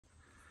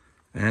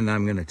And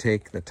I'm going to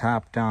take the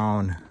top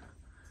down,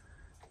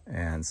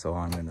 and so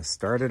I'm going to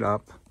start it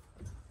up.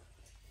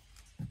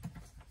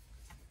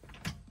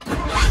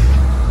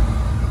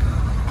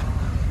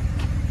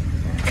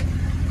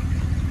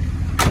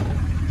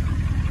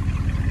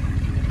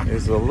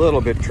 It's a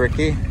little bit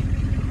tricky,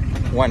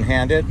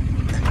 one-handed.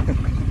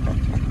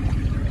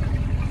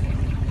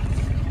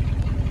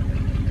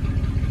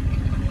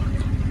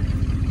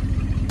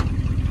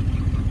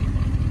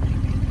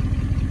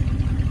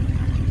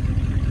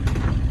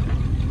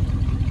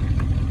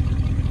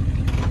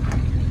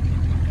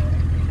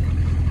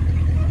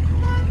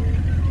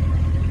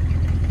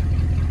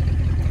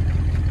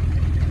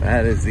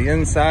 That is the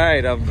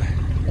inside of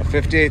a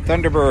 58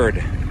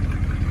 Thunderbird.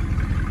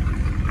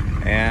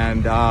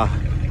 And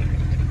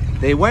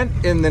they went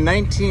in the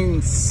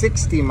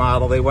 1960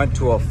 model, they went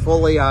to a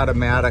fully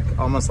automatic,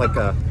 almost like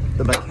the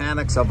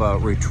mechanics of a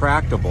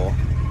retractable.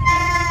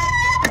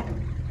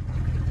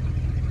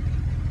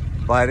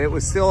 But it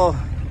was still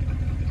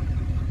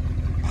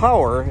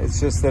power, it's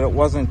just that it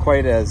wasn't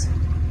quite as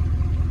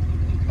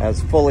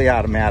fully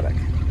automatic.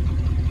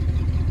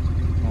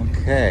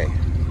 Okay.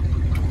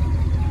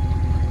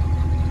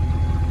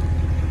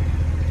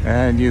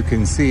 And you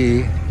can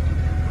see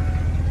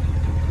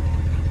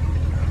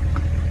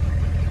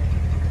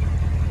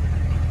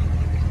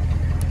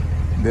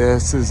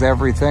this is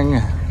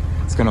everything.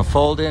 It's going to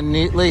fold in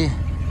neatly.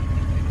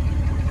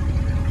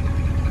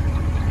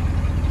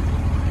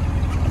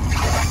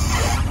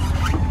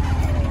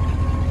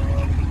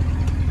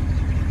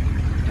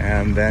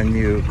 And then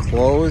you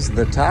close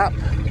the top.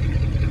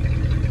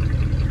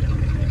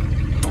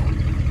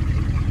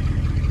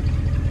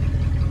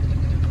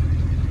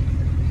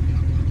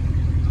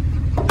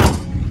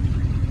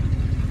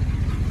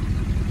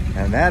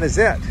 And that is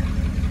it.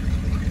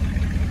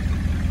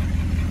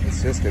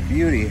 It's just a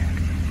beauty.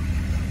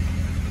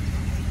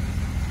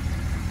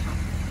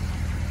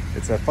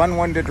 It's a fun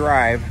one to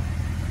drive.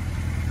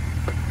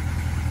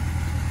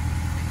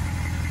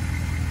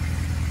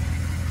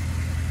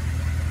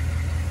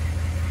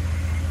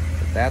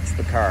 But that's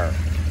the car.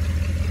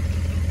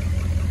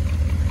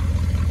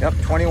 Yep,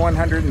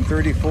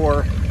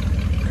 2,134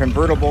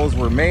 convertibles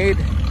were made.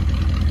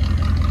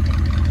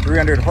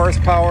 300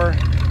 horsepower.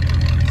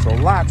 So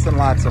lots and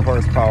lots of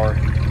horsepower.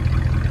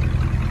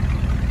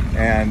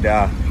 And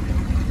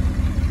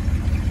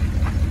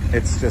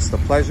it's just a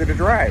pleasure to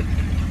drive.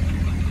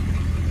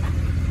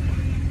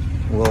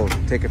 We'll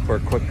take it for a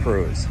quick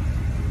cruise.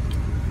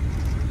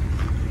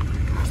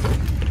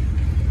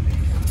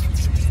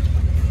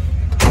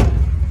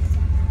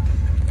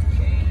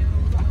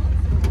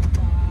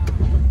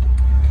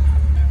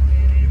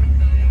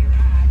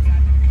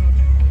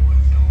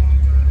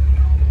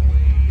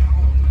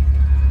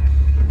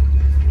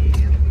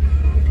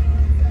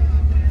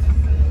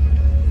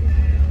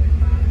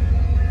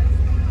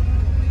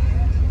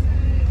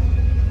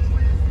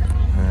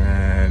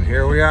 And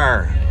here we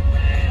are.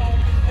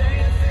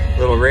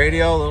 Little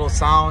radio, little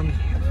sound.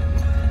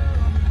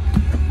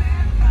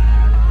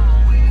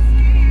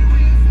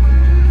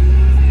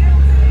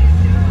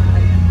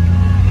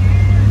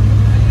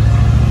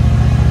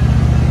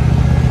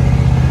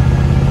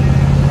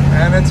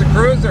 And it's a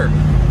cruiser.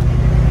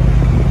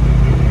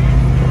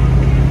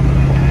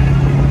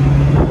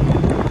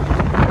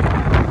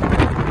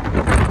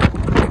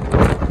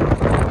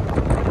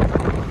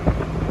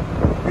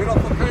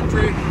 Beautiful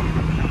country.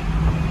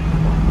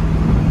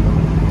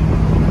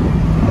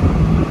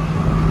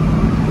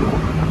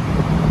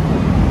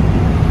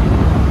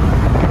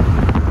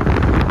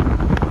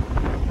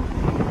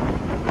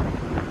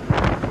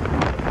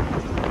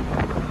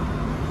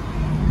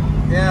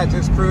 Yeah, it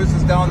just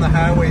cruises down the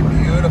highway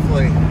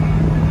beautifully.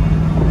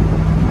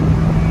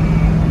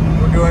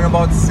 We're doing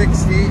about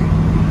 60.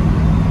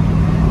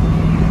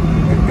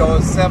 It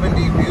goes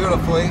 70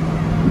 beautifully,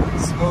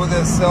 smooth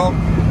as silk.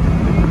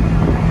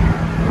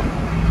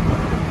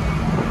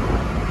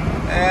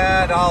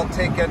 And I'll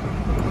take it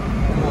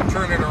and we'll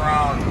turn it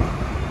around.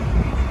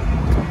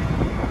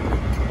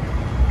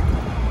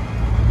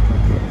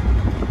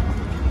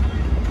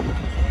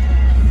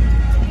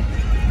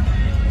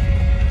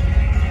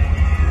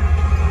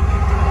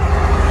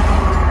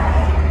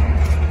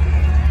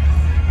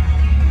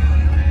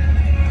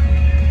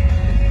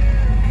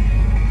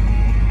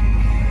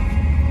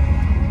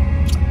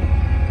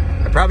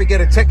 Probably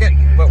get a ticket,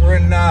 but we're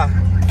in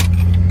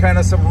kind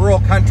of some rural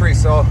country,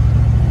 so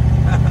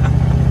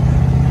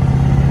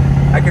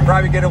I could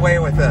probably get away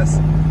with this.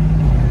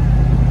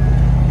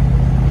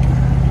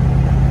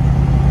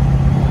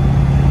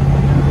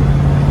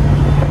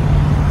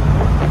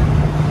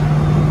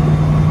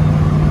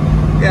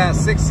 Yeah,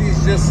 60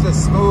 is just a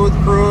smooth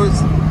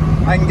cruise.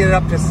 I can get it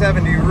up to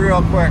 70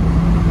 real quick.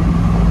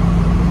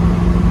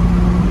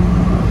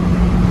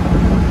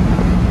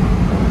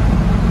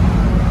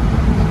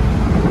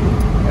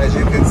 As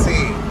you can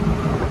see,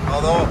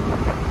 although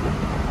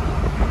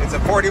it's a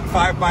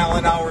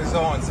 45-mile-an-hour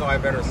zone, so I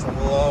better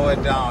slow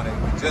it down.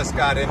 And we just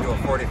got into a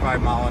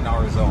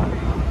 45-mile-an-hour zone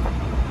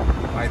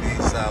by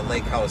these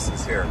lake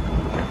houses here.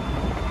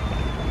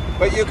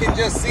 But you can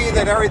just see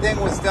that everything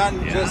was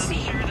done just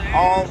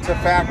all to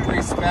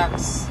factory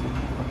specs.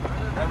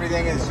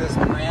 Everything is just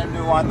brand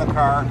new on the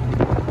car.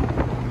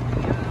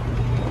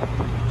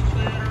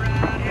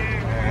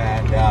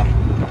 And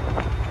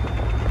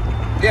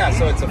yeah,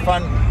 so it's a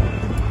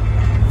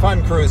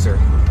fun cruiser.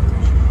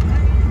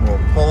 We'll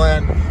pull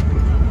in.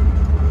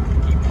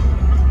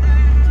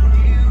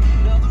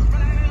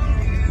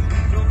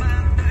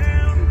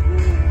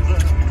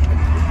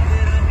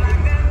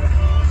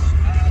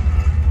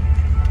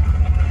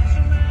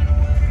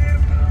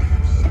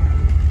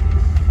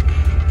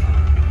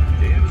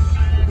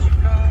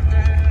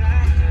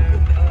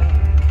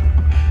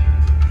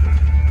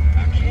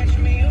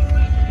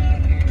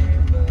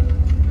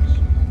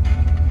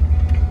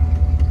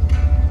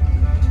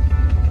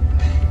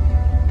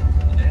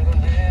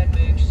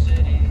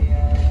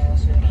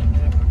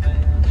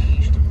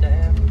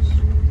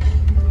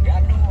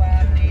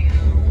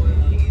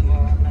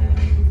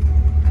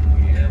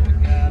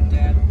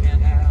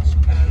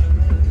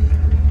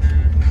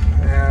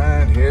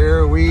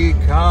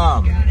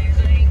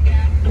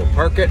 We'll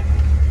park it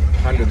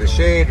under the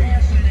shade.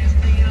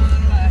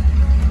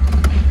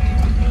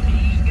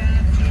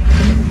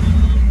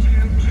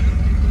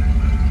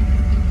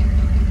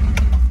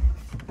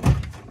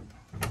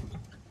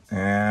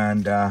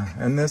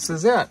 And this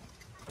is it.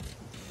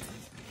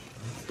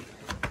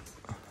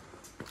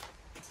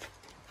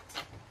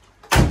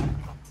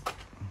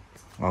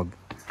 I'll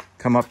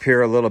come up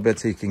here a little bit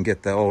so you can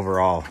get the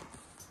overall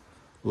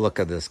look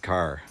of this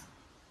car.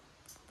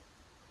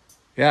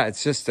 Yeah,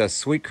 it's just a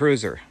sweet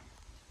cruiser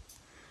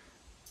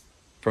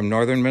from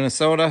northern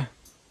Minnesota.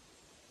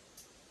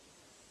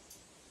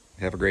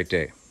 Have a great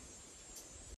day.